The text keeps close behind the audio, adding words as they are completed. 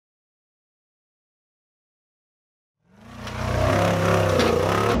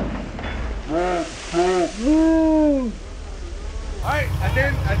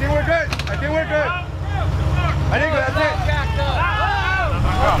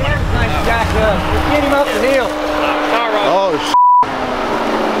get him up the hill. Oh, shit.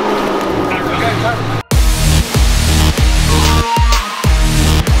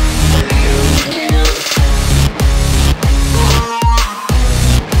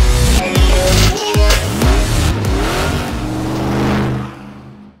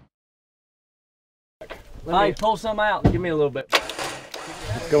 Hey, pull some out. Give me a little bit.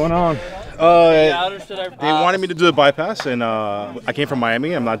 What's going on? They wanted me to do a bypass, and I came from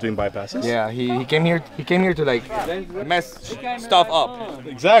Miami. I'm not doing bypasses. Yeah, he came here. He came here to like mess stuff up.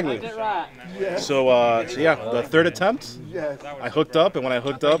 Exactly. So yeah, the third attempt, I hooked up, and when I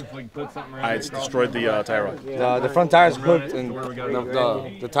hooked up, I destroyed the tie rod. The front tire's hooked, and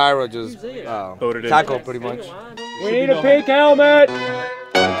the tie rod just tackled pretty much. We need a pink helmet.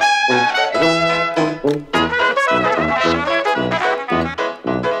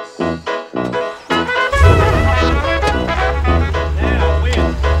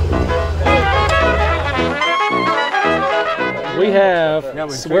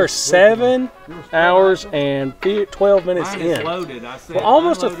 We're 7 hours and 12 minutes in. We're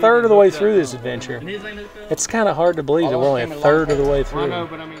almost a third of the way through this adventure. It's kind of hard to believe that we're only a third of the way through.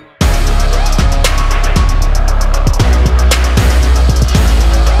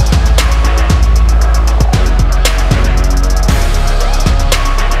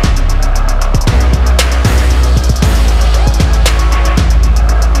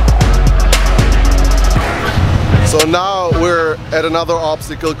 So now we're at another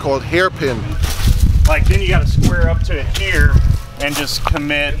obstacle called hairpin. Like then you got to square up to it here and just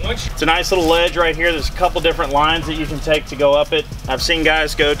commit. It's a nice little ledge right here. There's a couple different lines that you can take to go up it. I've seen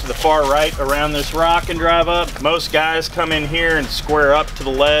guys go to the far right around this rock and drive up. Most guys come in here and square up to the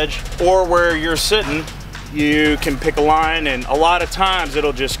ledge, or where you're sitting, you can pick a line, and a lot of times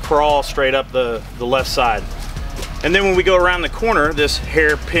it'll just crawl straight up the left side. And then when we go around the corner, this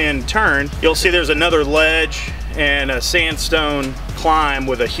hairpin turn, you'll see there's another ledge and a sandstone climb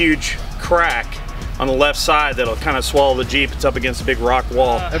with a huge crack on the left side that'll kind of swallow the Jeep. It's up against a big rock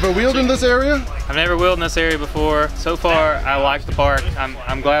wall. Ever wheeled in this area? I've never wheeled in this area before. So far, I like the park.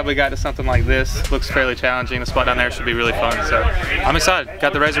 I'm glad we got to something like this. Looks fairly challenging. The spot down there should be really fun. So I'm excited.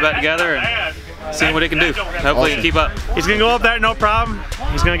 Got the RZR back together and seeing what it can do. Hopefully it can keep up. He's gonna go up there, no problem.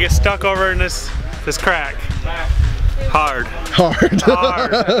 He's gonna get stuck over in this crack. Hard.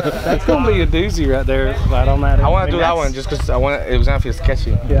 That's gonna be a doozy right there, right on that. I want to do that one just because it was gonna feel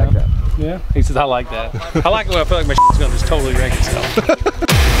sketchy. Yeah. Like that. Yeah. He says I like that. I like it when I feel like my shit's gonna just totally wreck itself.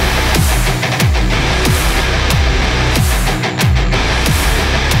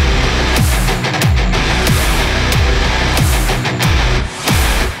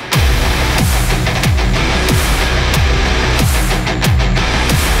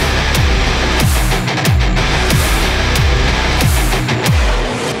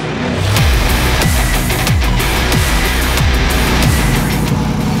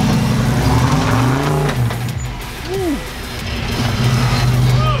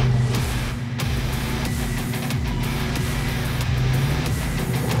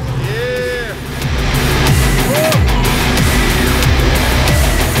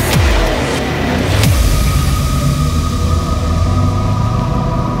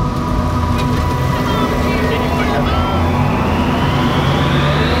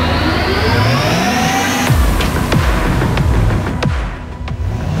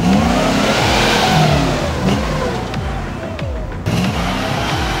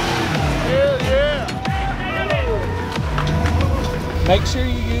 Make sure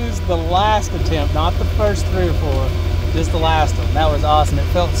you use the last attempt, not the first 3 or 4, just the last one. That was awesome. It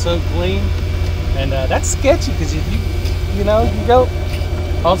felt so clean, and that's sketchy because if you go,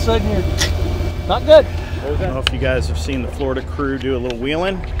 all of a sudden you're not good. I don't know if you guys have seen the Florida crew do a little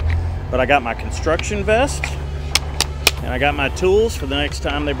wheeling, but I got my construction vest and I got my tools for the next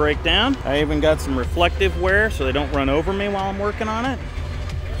time they break down. I even got some reflective wear so they don't run over me while I'm working on it.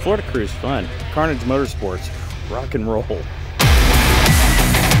 Florida crew's fun. Carnage Motorsports, rock and roll.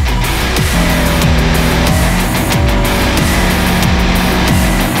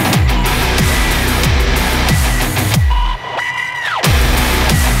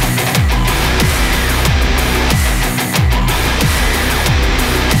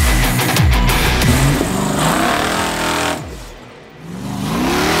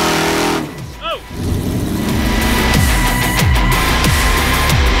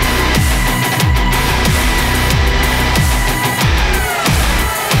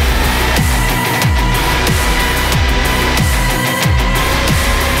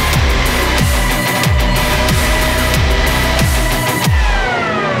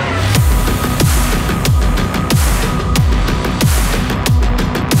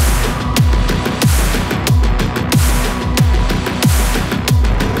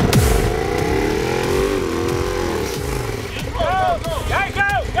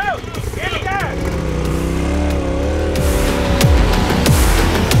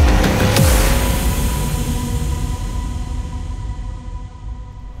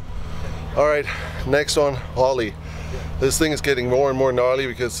 next one, Ollie. This thing is getting more and more gnarly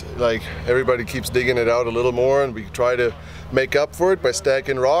because like everybody keeps digging it out a little more, and we try to make up for it by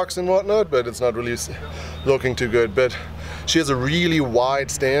stacking rocks and whatnot, but it's not really looking too good. But she has a really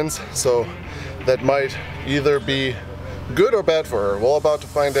wide stance, so that might either be good or bad for her. We're all about to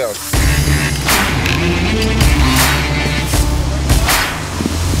find out.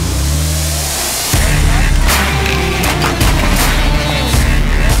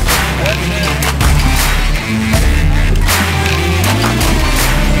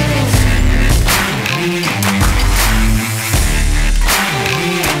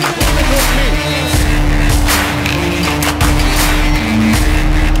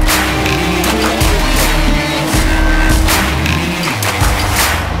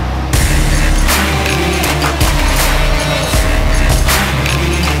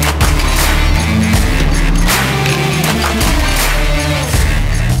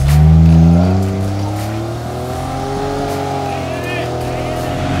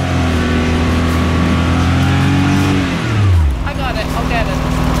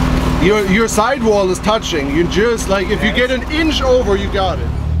 Your sidewall is touching. You just like, if you get an inch over, you got it.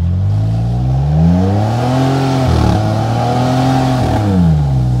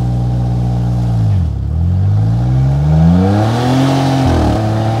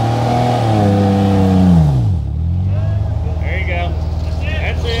 There you go.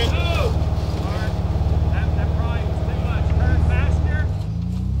 That's it. That probably was too much. Turn faster.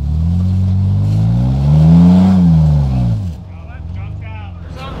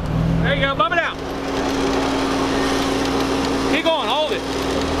 There you go, bump it out. Keep going, hold it.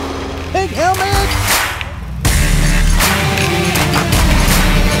 Big helmet!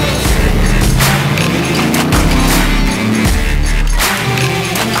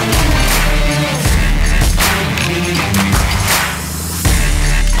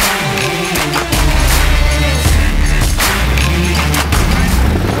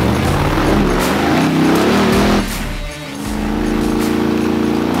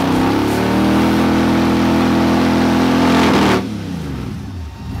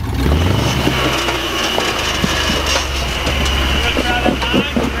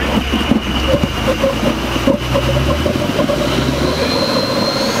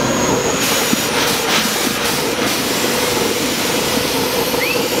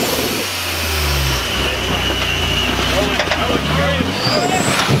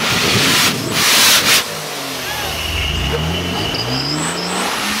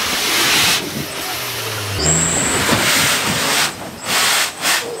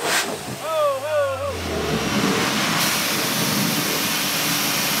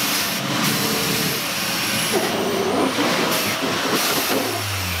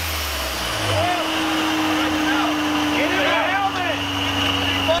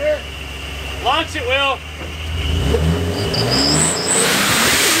 Launch it, Will.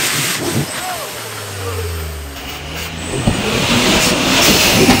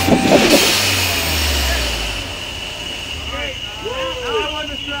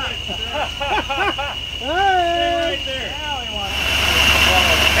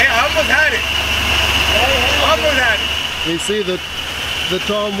 You see that the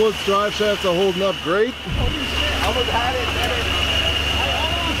Tom Woods Driveshafts are holding up great.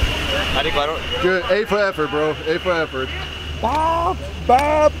 Good, A for effort, bro. A for effort. Bob.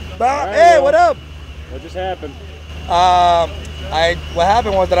 Hey, what up? What just happened? What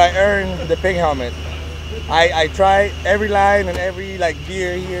happened was that I earned the pig helmet. I tried every line and every like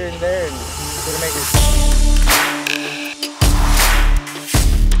gear here and there and couldn't make it.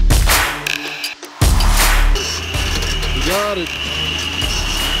 You got it.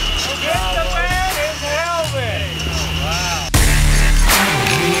 Get the man his helmet. Wow.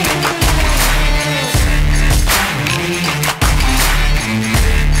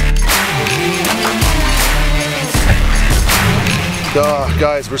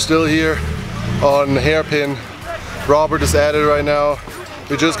 Guys, we're still here on Hairpin. Robert is at it right now.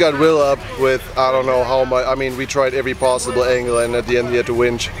 We just got Will up with, I don't know how much, I mean, we tried every possible angle and at the end he had to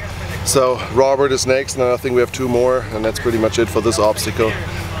winch. So Robert is next, and I think we have two more, and that's pretty much it for this obstacle.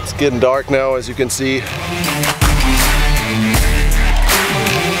 It's getting dark now, as you can see.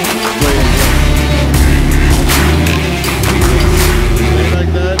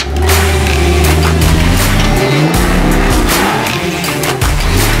 Like that.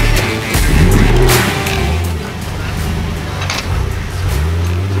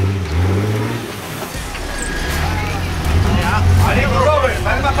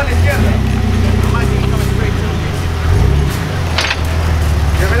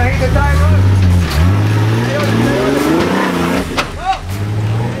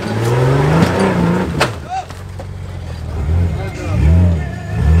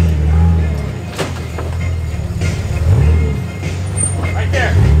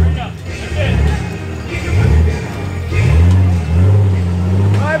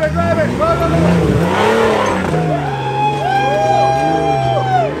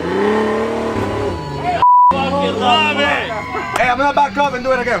 gonna back up and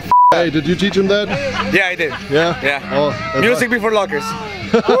do it again. Hey, did you teach him that? Yeah, I did. Yeah? Yeah. Oh, Music before lockers.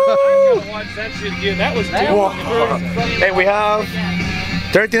 Watch that shit again. That was Hey, we have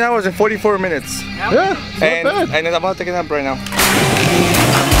 13 hours and 44 minutes. Yeah, it's not And bad. I'm about to take a nap right now.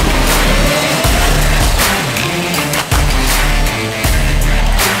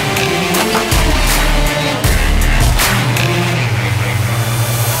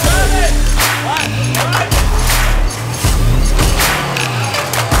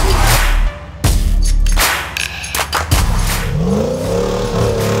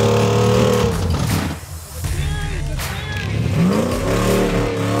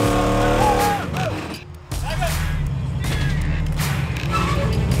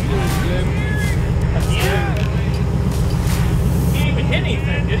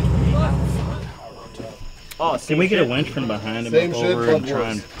 Oh, can we get a winch from behind him Same up shit, over but and try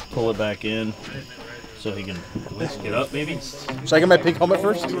worse. and pull it back in so he can whisk it up, maybe? Should I get my pink helmet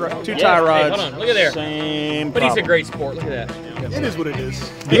first? Two tie Hey, rods. hold on, look at there. Same But he's a problem. great sport. Look at that. It is what it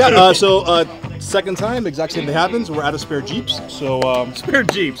is. Yeah. So second time, exact same thing happens. We're out of spare Jeeps. So Spare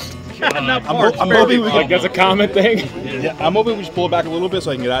Jeeps. I'm hoping we can. That's a common thing. Yeah, I'm hoping we just pull it back a little bit so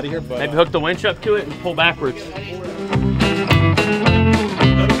I can get out of here. But Maybe hook the winch up to it and pull backwards.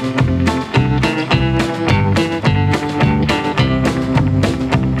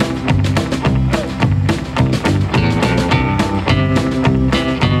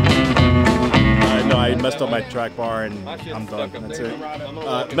 no, I messed up my track bar and I'm done. That's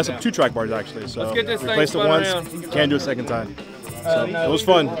it. Messed up 2 track bars actually. So Let's get this thing replaced it spun once. around. Can't do it a second time. So it was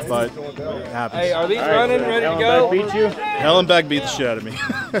fun, but it happens. Hey, are these running, ready to go? Beat you? Hellenbeck beat the shit out of me.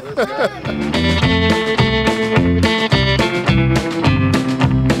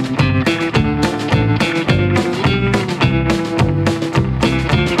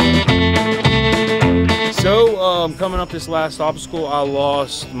 So, coming up this last obstacle, I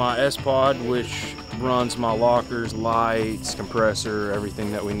lost my S-Pod, which runs my lockers, lights, compressor,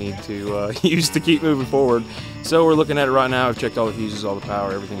 everything that we need to use to keep moving forward. So we're looking at it right now. I've checked all the fuses, all the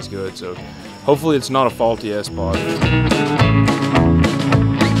power, everything's good. So hopefully it's not a faulty S-Pod.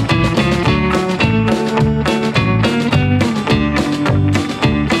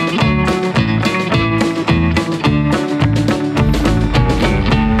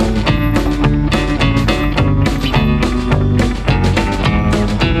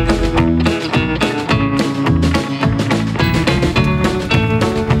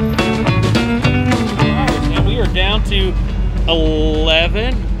 And we are down to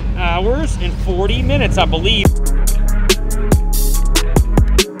 11 hours and 40 minutes, I believe.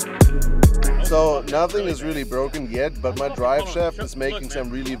 So nothing is really broken yet, but my drive shaft is making some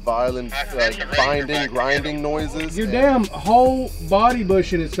really violent binding, grinding noises. Your damn whole body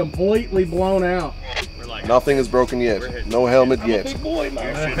bushing is completely blown out. Nothing is broken yet. No helmet yet.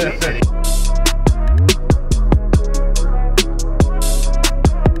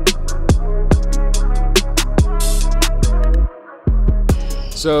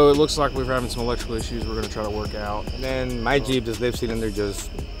 So it looks like we're having some electrical issues we're going to try to work out. And then my Jeep, this left cylinder just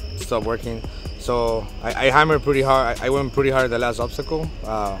stopped working. So I hammered pretty hard. I went pretty hard at the last obstacle.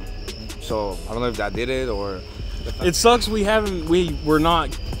 So I don't know if that did it or. It sucks we're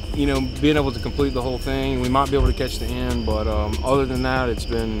not, you know, being able to complete the whole thing. We might be able to catch the end, but other than that, it's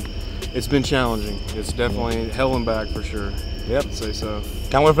been challenging. It's definitely hell and back for sure. Yep. I'd say so.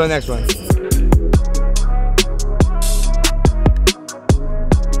 Can't wait for the next one.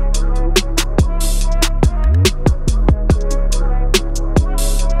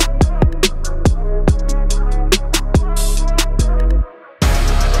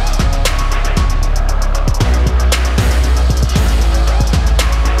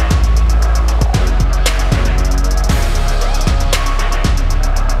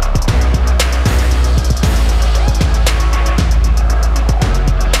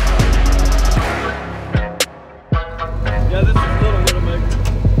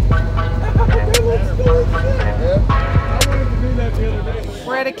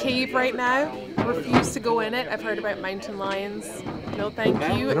 We're at a cave right now. Refuse to go in it. I've heard about mountain lions. No, thank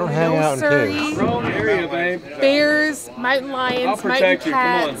you. They don't hang out in sorry. caves. Wrong area, babe. Bears, mountain I'll lions, mountain protect you. Come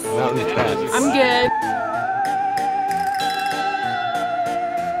cats. on. Mountain cats. I'm good.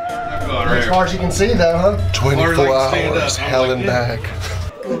 As far as you can see though, huh? 24 hours, hell and back.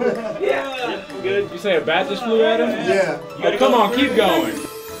 Yeah. Good. You say a bat just flew at him? Yeah. Oh, come on, keep going.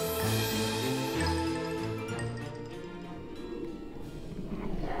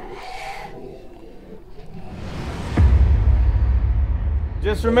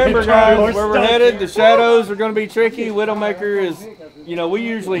 Just remember, guys, where we're headed, the shadows are going to be tricky. Widowmaker is, you know,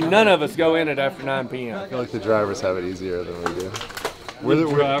 none of us go in it after 9 p.m. I feel like the drivers have it easier than we do.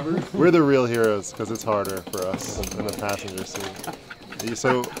 We're the real heroes because it's harder for us in the passenger seat.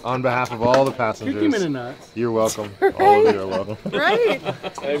 So on behalf of all the passengers, you're welcome. All of you are welcome. Right.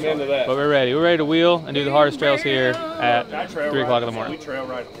 Amen to that. But we're ready. We're ready to wheel and do the hardest trails here at 3 o'clock in the morning.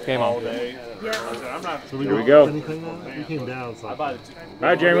 Game on. Here we go. We came down. So. All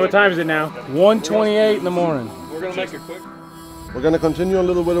right, Jeremy, what time is it now? 1:28 in the morning. We're going to make it quick. We're gonna continue on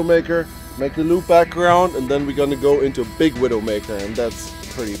Little Widowmaker, make a loop back around, and then we're gonna go into Big Widowmaker, and that's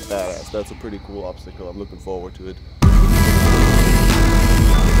pretty badass. That's a pretty cool obstacle. I'm looking forward to it.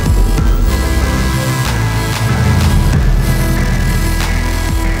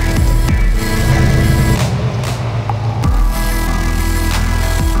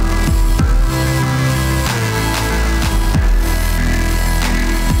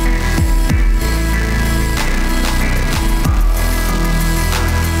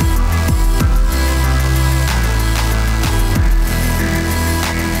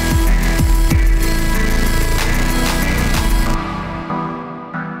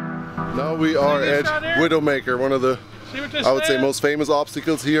 We are at Widowmaker, one of the, I would say, most famous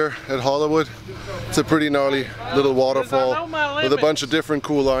obstacles here at Hollerwood. It's a pretty gnarly little waterfall with a bunch of different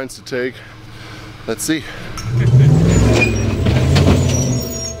cool lines to take. Let's see.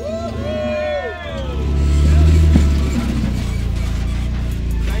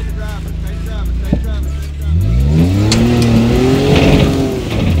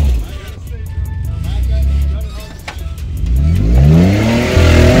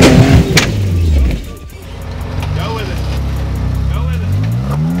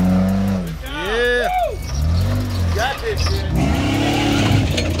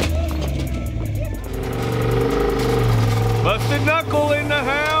 Busted knuckle in the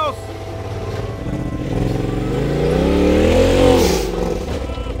house.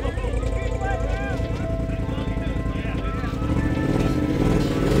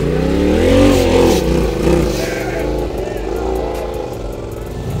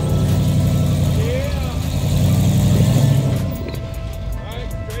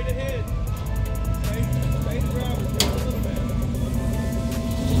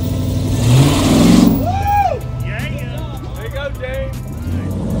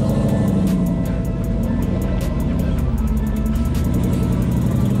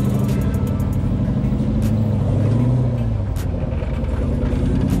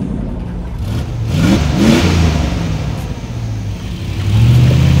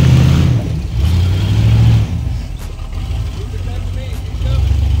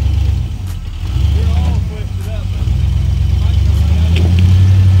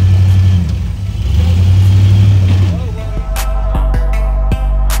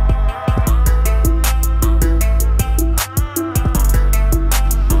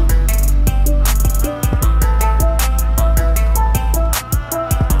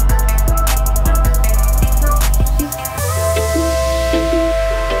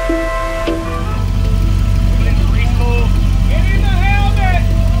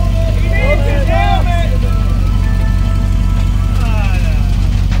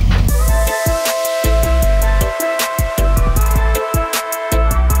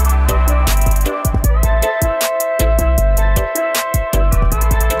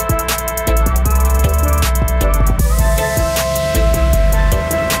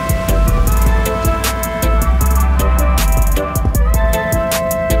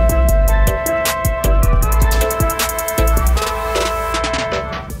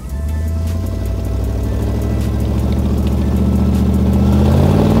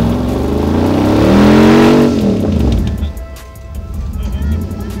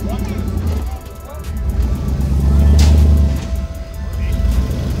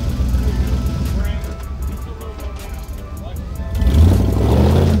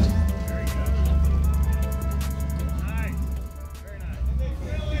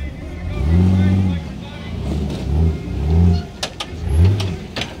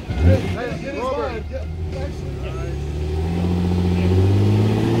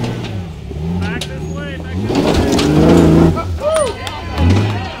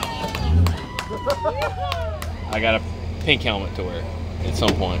 I got a pink helmet to wear at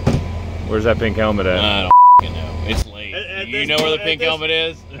some point. Where's that pink helmet at? I don't know. It's late. You know where the pink helmet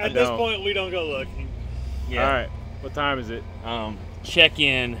is? At this point, we don't go looking. Yeah. All right. What time is it? Check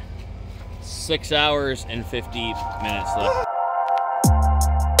in. 6 hours and 50 minutes left.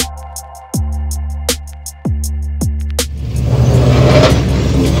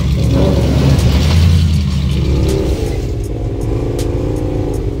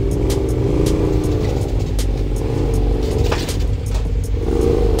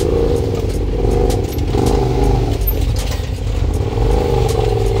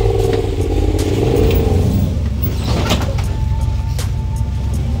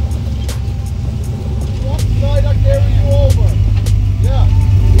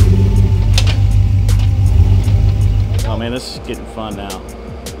 on now.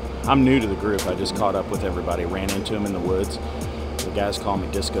 I'm new to the group. I just caught up with everybody, ran into them in the woods. The guys call me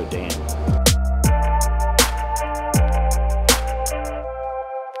Disco Dan.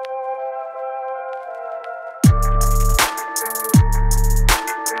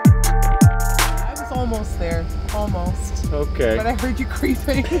 Almost there, almost. Okay. But I heard you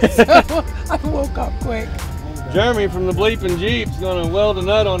creeping, so I woke up quick. Jeremy from the Bleeping Jeep's gonna weld a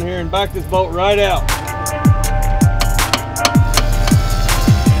nut on here and back this boat right out.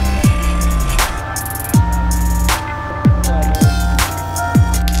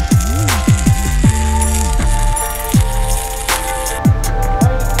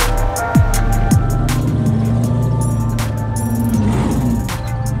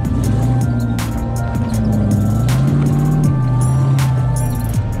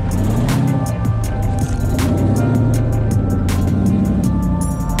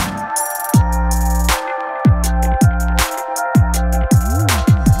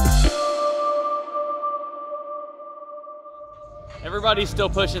 Everybody's still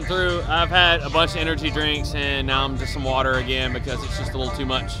pushing through. I've had a bunch of energy drinks and now I'm just some water again because it's just a little too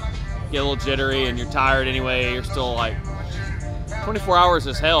much. You get a little jittery and you're tired anyway. You're still like 24 hours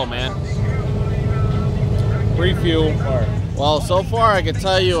is hell, man. Refuel. Well, so far I can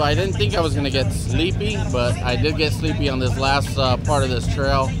tell you I didn't think I was going to get sleepy, but I did get sleepy on this last part of this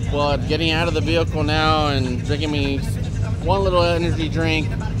trail. Well, getting out of the vehicle now and drinking me one little energy drink,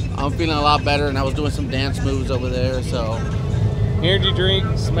 I'm feeling a lot better, and I was doing some dance moves over there, so. Energy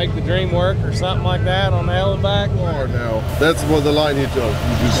drinks make the dream work or something like that on the hell and back? Or no. That's what the line you took.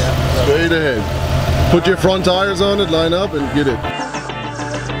 You just straight ahead. Put your front tires on it, line up, and get it.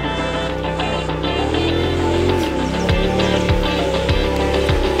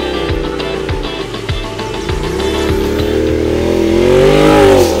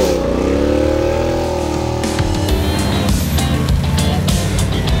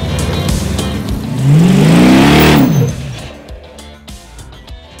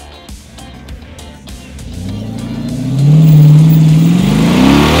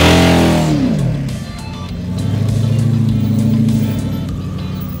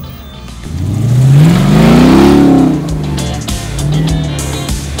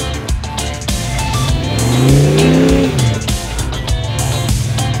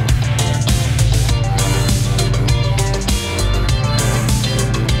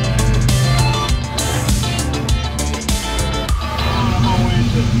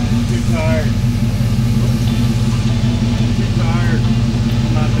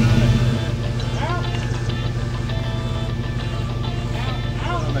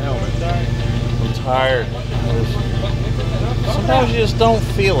 Tired. Sometimes you just don't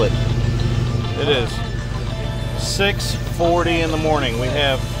feel it. It is 6:40 in the morning. We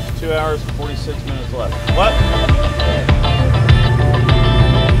have 2 hours and 46 minutes left. What?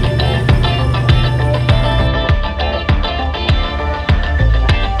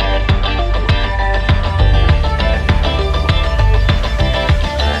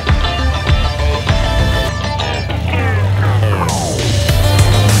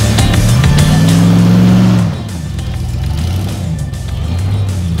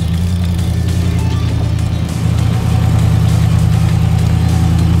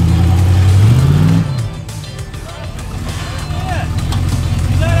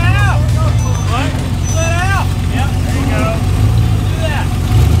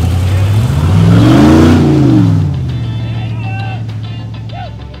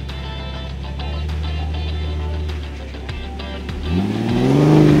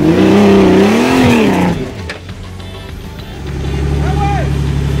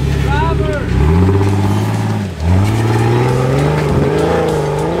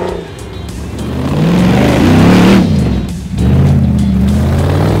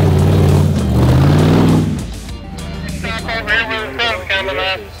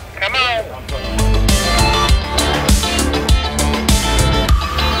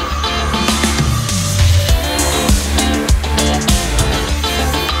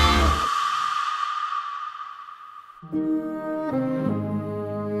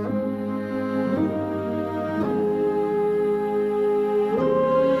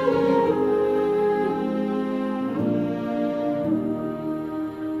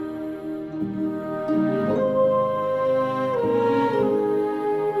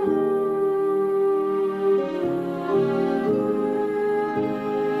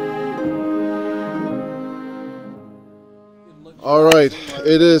 All right,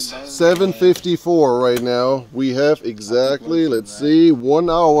 it is 7:54 right now. We have exactly, let's see, 1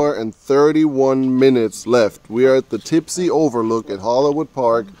 hour and 31 minutes left. We are at the Tipsy Overlook at Hollerwood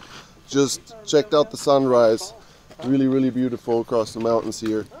Park. Just checked out the sunrise. Really, really beautiful across the mountains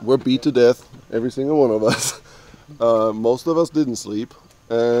here. We're beat to death, every single one of us. Most of us didn't sleep,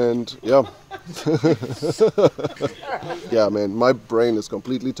 and yeah. Yeah, man, my brain is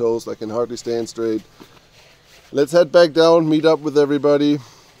completely toast. I can hardly stand straight. Let's head back down, meet up with everybody,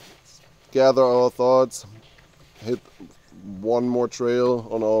 gather our thoughts, hit one more trail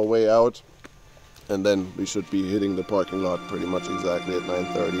on our way out, and then we should be hitting the parking lot pretty much exactly at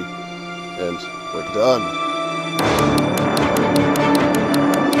 9:30, and we're done.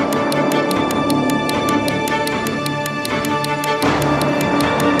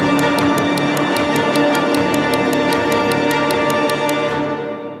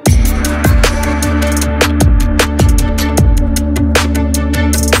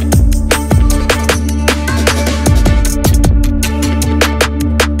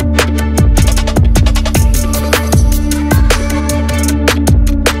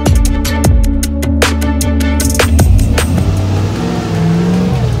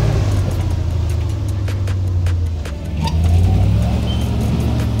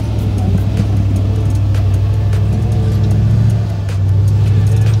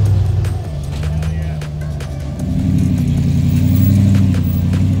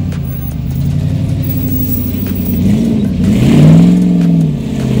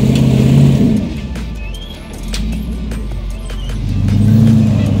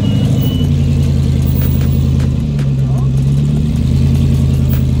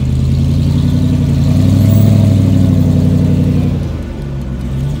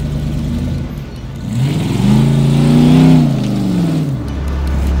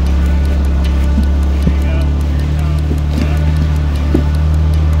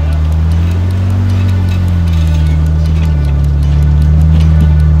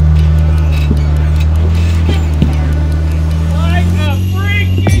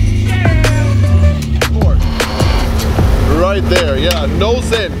 There, yeah, no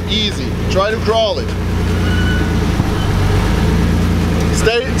send, easy. Try to crawl it.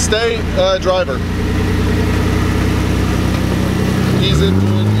 Stay, driver. Ease into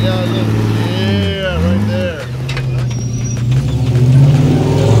it, yeah, look, yeah, right there.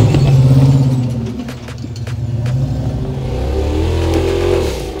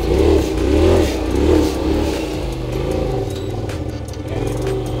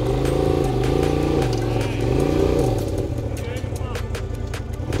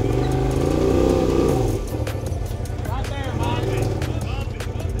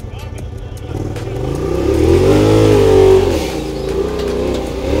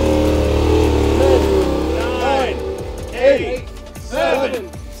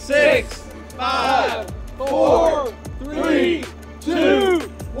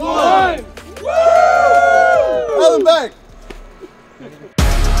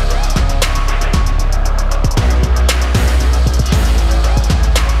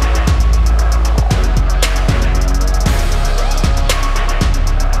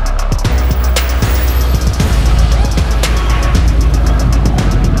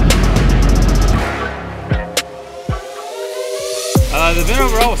 The event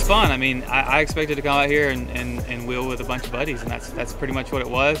overall was fun. I mean, I expected to come out here and wheel with a bunch of buddies, and that's pretty much what it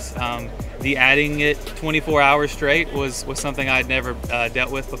was. The adding it 24 hours straight was something I'd never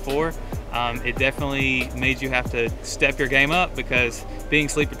dealt with before. It definitely made you have to step your game up, because being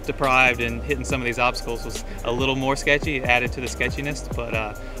sleep deprived and hitting some of these obstacles was a little more sketchy. It added to the sketchiness,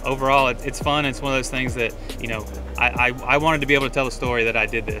 but overall it's fun. It's one of those things that, you know, I wanted to be able to tell the story that I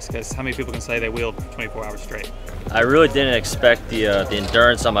did this, because how many people can say they wheeled for 24 hours straight? I really didn't expect the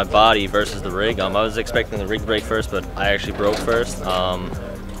endurance on my body versus the rig. I was expecting the rig break first, but I actually broke first.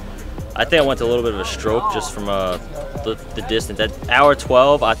 I think I went to a little bit of a stroke just from the distance. At hour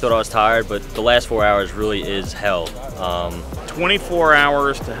 12, I thought I was tired, but the last 4 hours really is hell. 24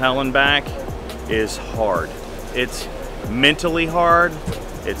 hours to hell and back is hard. It's mentally hard,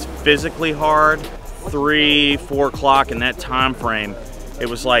 it's physically hard. 3, 4 o'clock in that time frame, it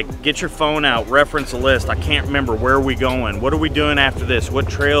was like, get your phone out, reference a list. I can't remember, where are we going? What are we doing after this? What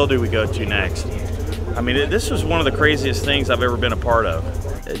trail do we go to next? I mean, this was one of the craziest things I've ever been a part of.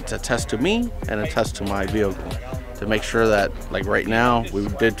 It's a test to me and a test to my vehicle to make sure that, like right now, we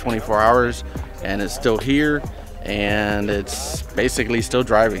did 24 hours and it's still here and it's basically still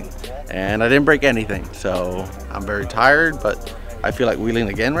driving. And I didn't break anything, so I'm very tired, but I feel like wheeling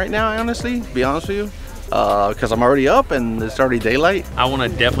again right now, honestly, to be honest with you. Because I'm already up and it's already daylight. I want to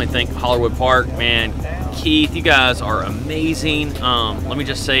definitely thank Hollerwood Park, man. Keith, you guys are amazing. Let me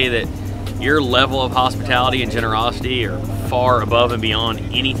just say that your level of hospitality and generosity are far above and beyond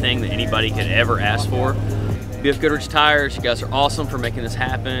anything that anybody could ever ask for. BFGoodrich Tires, you guys are awesome for making this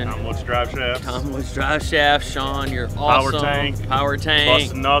happen. Woods Driveshafts. Woods Driveshafts. Sean, you're awesome. Power Tank.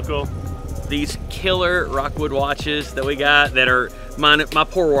 Busted Knuckle. These killer Rockwood watches that we got that are, my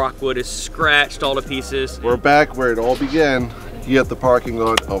poor Rockwood is scratched all to pieces. We're back where it all began, here at the parking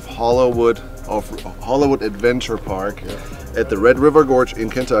lot of Hollerwood Adventure Park at the Red River Gorge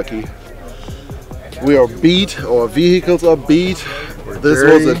in Kentucky. We are beat, our vehicles are beat.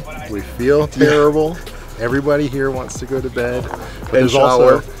 We feel terrible. Everybody here wants to go to bed. But there's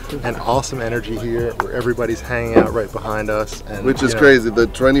shower. also an awesome energy here where everybody's hanging out right behind us. And, which is crazy. The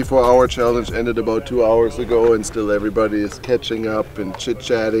 24-hour challenge ended about 2 hours ago, and still everybody is catching up and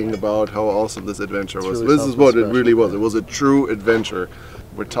chit-chatting about how awesome this adventure was. Really This is what it really was. It was a true adventure.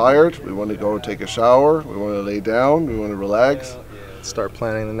 We're tired. We want to go take a shower. We want to lay down. We want to relax. Start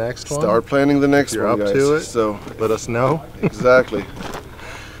planning the next one. Start planning the next if you're one, up guys. to it, so let us know. Exactly.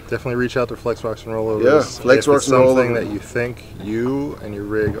 Definitely reach out to Flex Rocks and Rollovers. Yeah, Flex Rocks and Rollovers. Something that you think you and your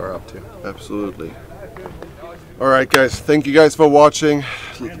rig are up to. Absolutely. All right, guys. Thank you guys for watching.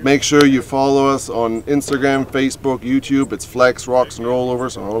 Make sure you follow us on Instagram, Facebook, YouTube. It's Flex Rocks and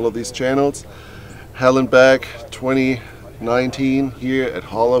Rollovers on all of these channels. Hell and Back 2019 here at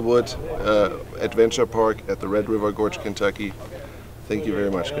Hollerwood Adventure Park at the Red River Gorge, Kentucky. Thank you very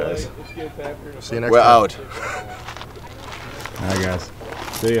much, guys. See you next time. We're out. All right, guys.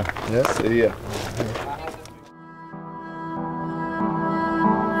 See ya. Yeah. See ya.